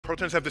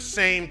Protons have the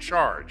same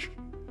charge.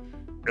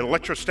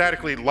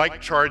 Electrostatically,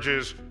 like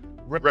charges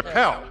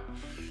repel.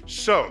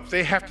 So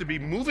they have to be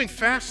moving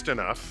fast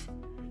enough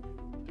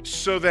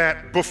so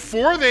that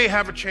before they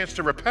have a chance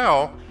to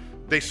repel,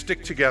 they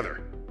stick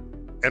together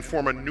and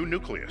form a new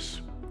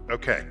nucleus.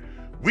 Okay,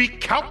 we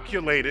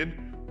calculated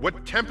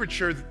what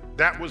temperature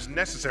that was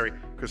necessary,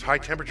 because high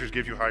temperatures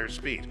give you higher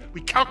speed.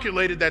 We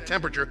calculated that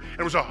temperature, and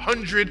it was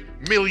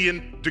 100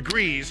 million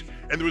degrees,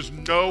 and there was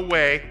no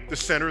way the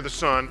center of the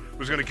sun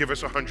was going to give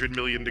us 100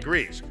 million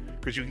degrees,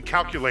 because you can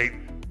calculate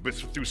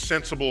through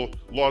sensible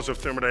laws of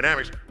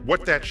thermodynamics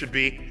what that should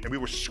be, and we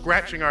were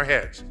scratching our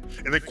heads.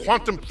 And then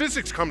quantum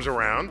physics comes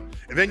around,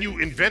 and then you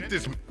invent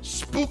this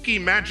spooky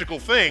magical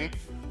thing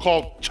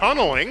called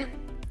tunneling,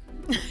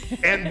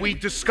 and we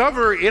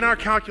discover in our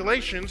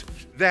calculations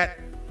that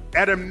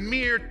at a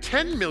mere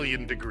 10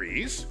 million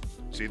degrees,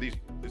 see,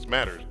 this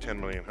matters, 10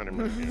 million, 100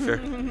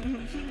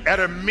 million. At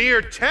a mere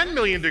 10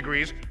 million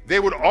degrees, they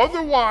would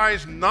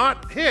otherwise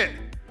not hit,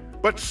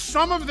 but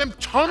some of them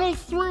tunnel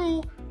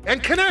through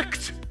and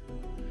connect.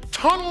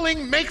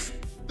 Tunneling makes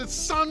the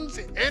sun's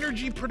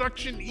energy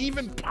production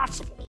even possible.